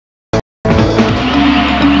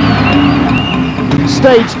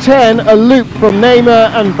Stage 10, a loop from Neymar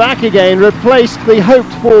and back again, replaced the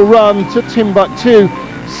hoped-for run to Timbuktu.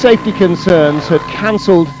 Safety concerns had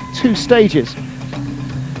cancelled 2 stages.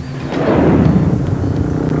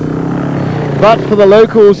 But for the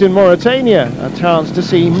locals in Mauritania, a chance to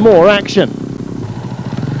see more action.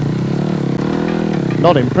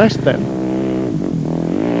 Not impressed then.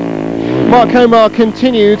 Mark Homar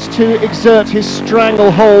continued to exert his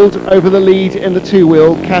stranglehold over the lead in the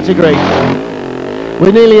 2-wheel category.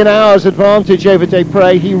 With nearly an hour's advantage over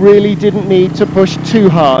Desprez, he really didn't need to push too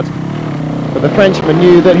hard. But the Frenchman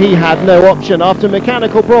knew that he had no option after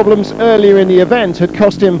mechanical problems earlier in the event had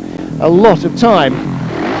cost him a lot of time.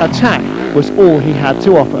 Attack was all he had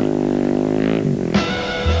to offer.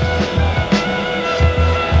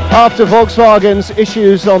 After Volkswagen's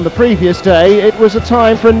issues on the previous day, it was a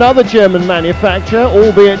time for another German manufacturer,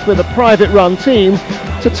 albeit with a private-run team,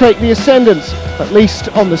 to take the ascendant, at least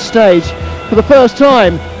on the stage. For the first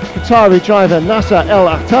time, Qatari driver Nasser El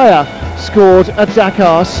Attaya scored a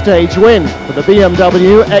Dakar stage win for the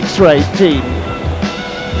BMW X-Ray team.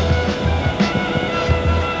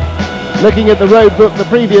 Looking at the road book the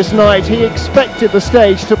previous night, he expected the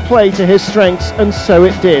stage to play to his strengths, and so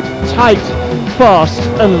it did. Tight, fast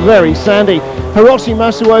and very sandy. Hiroshi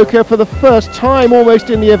Masuoka, for the first time almost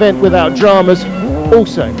in the event without dramas,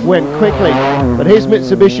 also went quickly, but his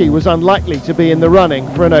Mitsubishi was unlikely to be in the running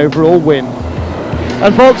for an overall win.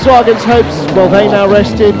 And Volkswagen's hopes, well, they now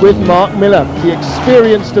rested with Mark Miller, the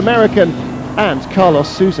experienced American, and Carlos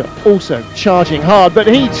Souza also charging hard, but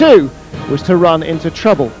he too was to run into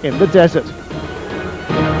trouble in the desert.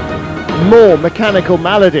 More mechanical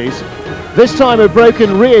maladies, this time a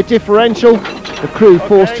broken rear differential, the crew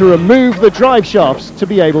forced to remove the drive shafts to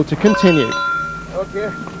be able to continue.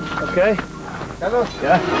 Okay.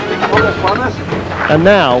 And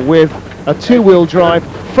now with a 2-wheel drive,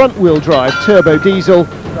 front-wheel drive turbo diesel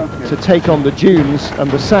to take on the dunes and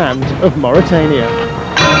the sand of Mauritania.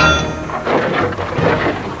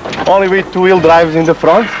 Only with 2-wheel drives in the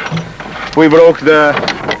front.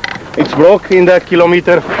 It's broke in the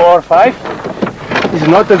kilometer 4-5. It's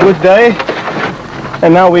not a good day.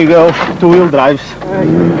 And now we go 2-wheel drives.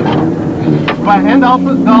 My hand off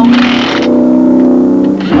it down.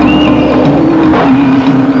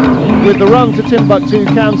 With the run to Timbuktu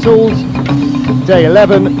cancelled, day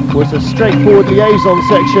 11 was a straightforward liaison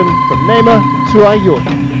section from Neymar to Ayoun,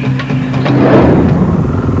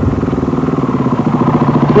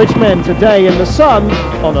 which meant a day in the sun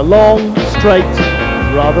on a long, straight,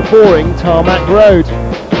 rather boring tarmac road.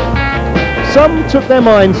 Some took their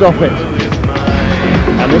minds off it,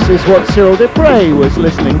 and this is what Cyril Desprez was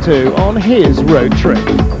listening to on his road trip.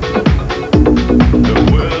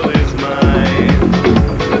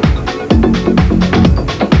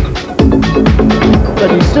 But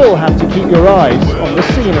you still have to keep your eyes on the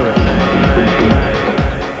scenery.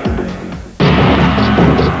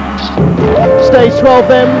 Stage 12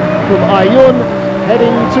 then, from Ayoun,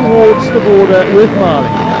 heading towards the border with Mali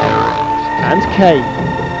and Cape.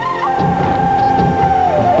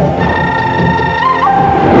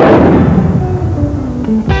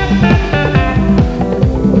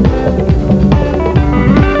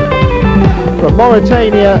 From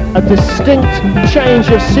Mauritania, a distinct change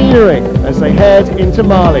of scenery as they head into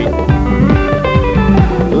Mali.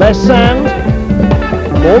 Less sand,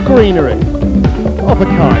 more greenery, of a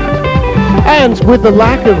kind. And with the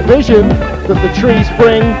lack of vision that the trees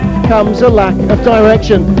bring comes a lack of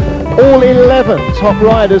direction. All 11 top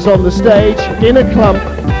riders on the stage in a clump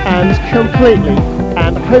and completely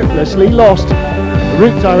and hopelessly lost. The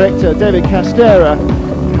route director David Castera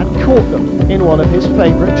had caught them in one of his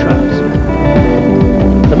favourite traps.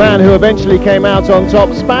 The man who eventually came out on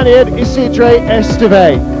top, Spaniard Isidre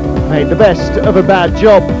Esteve, made the best of a bad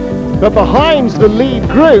job. But behind the lead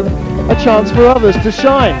group, a chance for others to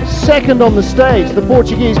shine. Second on the stage, the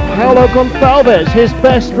Portuguese Paulo Gonçalves, his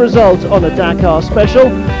best result on a Dakar special,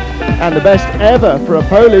 and the best ever for a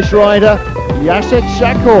Polish rider, Jacek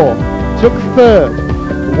Szakor, took third,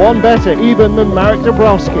 one better even than Marek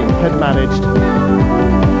Dabrowski had managed.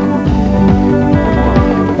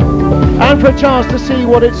 And for a chance to see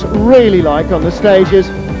what it's really like on the stages,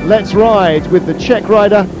 let's ride with the Czech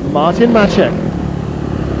rider Martin Maček.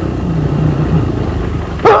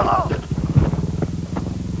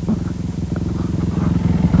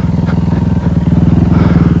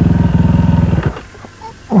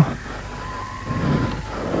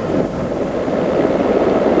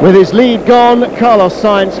 With his lead gone, Carlos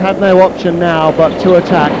Sainz had no option now but to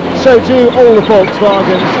attack. So too all the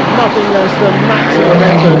Volkswagens, nothing less than maximum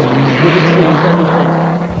effort would achieve anything.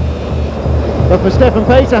 But for Stefan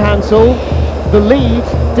Peter Hansel, the lead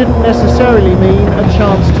didn't necessarily mean a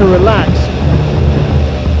chance to relax.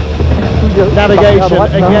 Navigation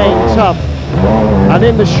again tough, and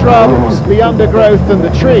in the shrubs, the undergrowth and the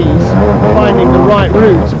trees, finding the right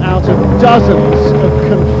route out of dozens of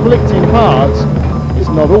conflicting paths is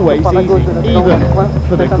not always easy, even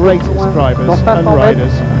for the greatest drivers and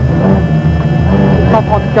riders.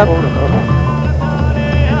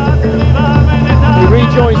 He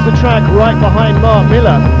rejoins the track right behind Mark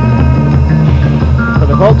Miller, but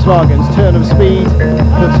the Volkswagen's turn of speed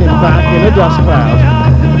puts him back in a dust cloud.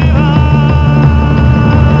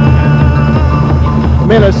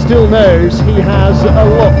 Miller still knows he has a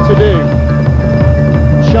lot to do,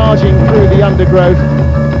 charging through the undergrowth,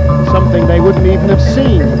 something they wouldn't even have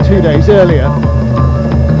seen 2 days earlier.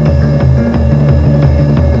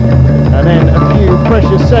 And then a few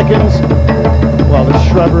precious seconds while the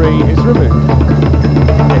shrubbery is removed.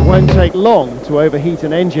 It won't take long to overheat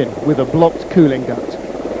an engine with a blocked cooling duct.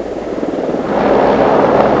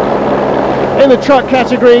 In the truck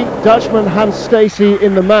category, Dutchman Hans Stacey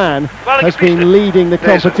in the Man has been leading the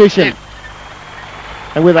competition.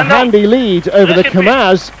 And with a handy lead over the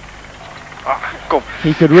Kamaz,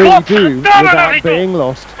 he could really do without being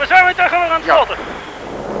lost.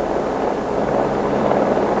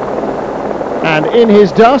 And in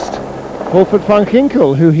his dust, Wolfert van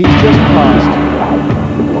Ginkel, who he's just passed.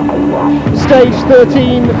 Stage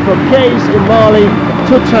 13 from Kees in Mali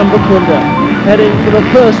to Tambacounda, heading for the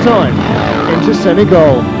first time into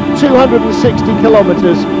Senegal. 260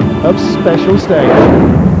 kilometers of special stage.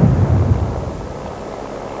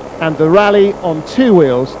 And the rally on two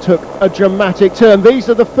wheels took a dramatic turn. These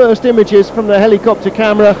are the first images from the helicopter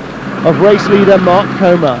camera of race leader Mark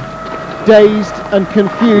Coma. Dazed and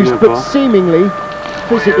confused, but seemingly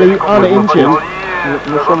physically uninjured.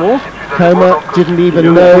 Coma didn't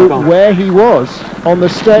even know where he was, on the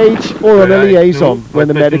stage or on a liaison, when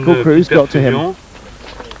the medical crews got to him.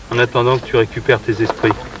 En attendant que tu récupères tes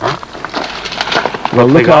esprits. We'll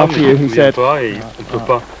look after you, he said.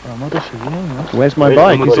 Where's my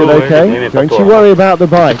bike? Is it okay? Don't you worry about the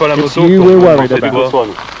bike. It's you we're worried about.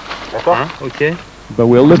 Okay. But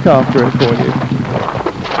we'll look after it for you.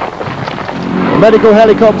 A medical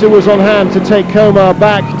helicopter was on hand to take Coma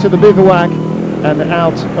back to the bivouac and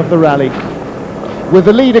out of the rally. With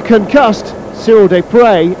the leader concussed, Cyril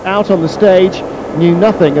Desprez out on the stage knew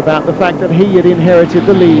nothing about the fact that he had inherited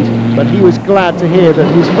the lead, but he was glad to hear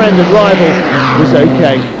that his friend and rival was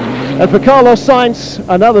okay. And for Carlos Sainz,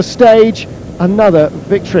 another stage, another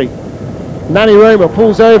victory. Nani Roma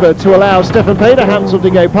pulls over to allow Stefan Peter-Hansel to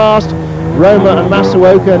go past. Roma and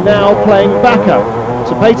Masuoka now playing backup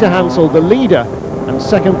to Peter-Hansel, the leader, and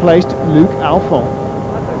second placed Luc Alphon.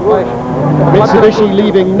 Mitsubishi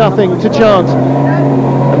leaving nothing to chance,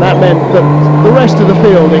 and that meant that the rest of the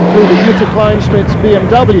field, including Jutta Kleinschmidt's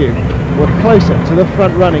BMW, were closer to the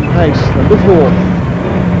front-running pace than before.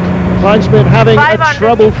 Kleinschmidt having a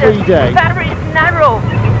trouble-free day. Very narrow.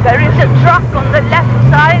 There is a truck on the left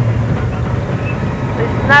side.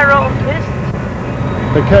 This narrow piste.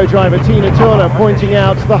 The co-driver Tina Turner pointing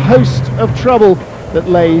out the host of trouble that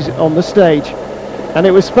lays on the stage. And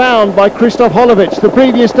it was found by Krzysztof Holowicz. The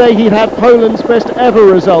previous day he'd had Poland's best ever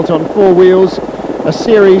result on four wheels, a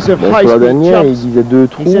series of high-speed jumps.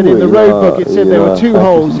 He said in the road book it said there were 2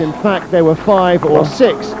 holes, in fact there were 5 or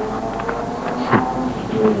 6.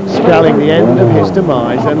 Spelling the end of his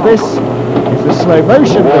demise, and this is the slow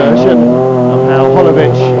motion version of how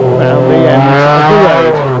Holowicz found the end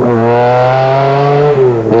of the road.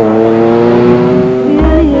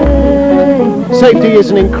 Safety is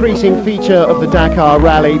an increasing feature of the Dakar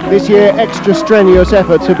Rally. This year, extra strenuous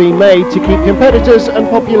efforts have been made to keep competitors and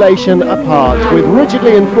population apart, with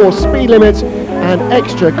rigidly enforced speed limits and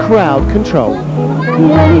extra crowd control.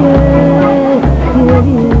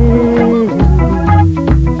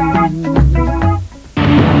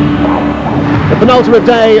 The penultimate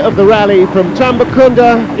day of the rally from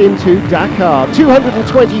Tambacounda into Dakar.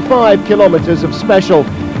 225 kilometers of special,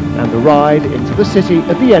 and the ride into the city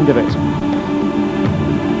at the end of it.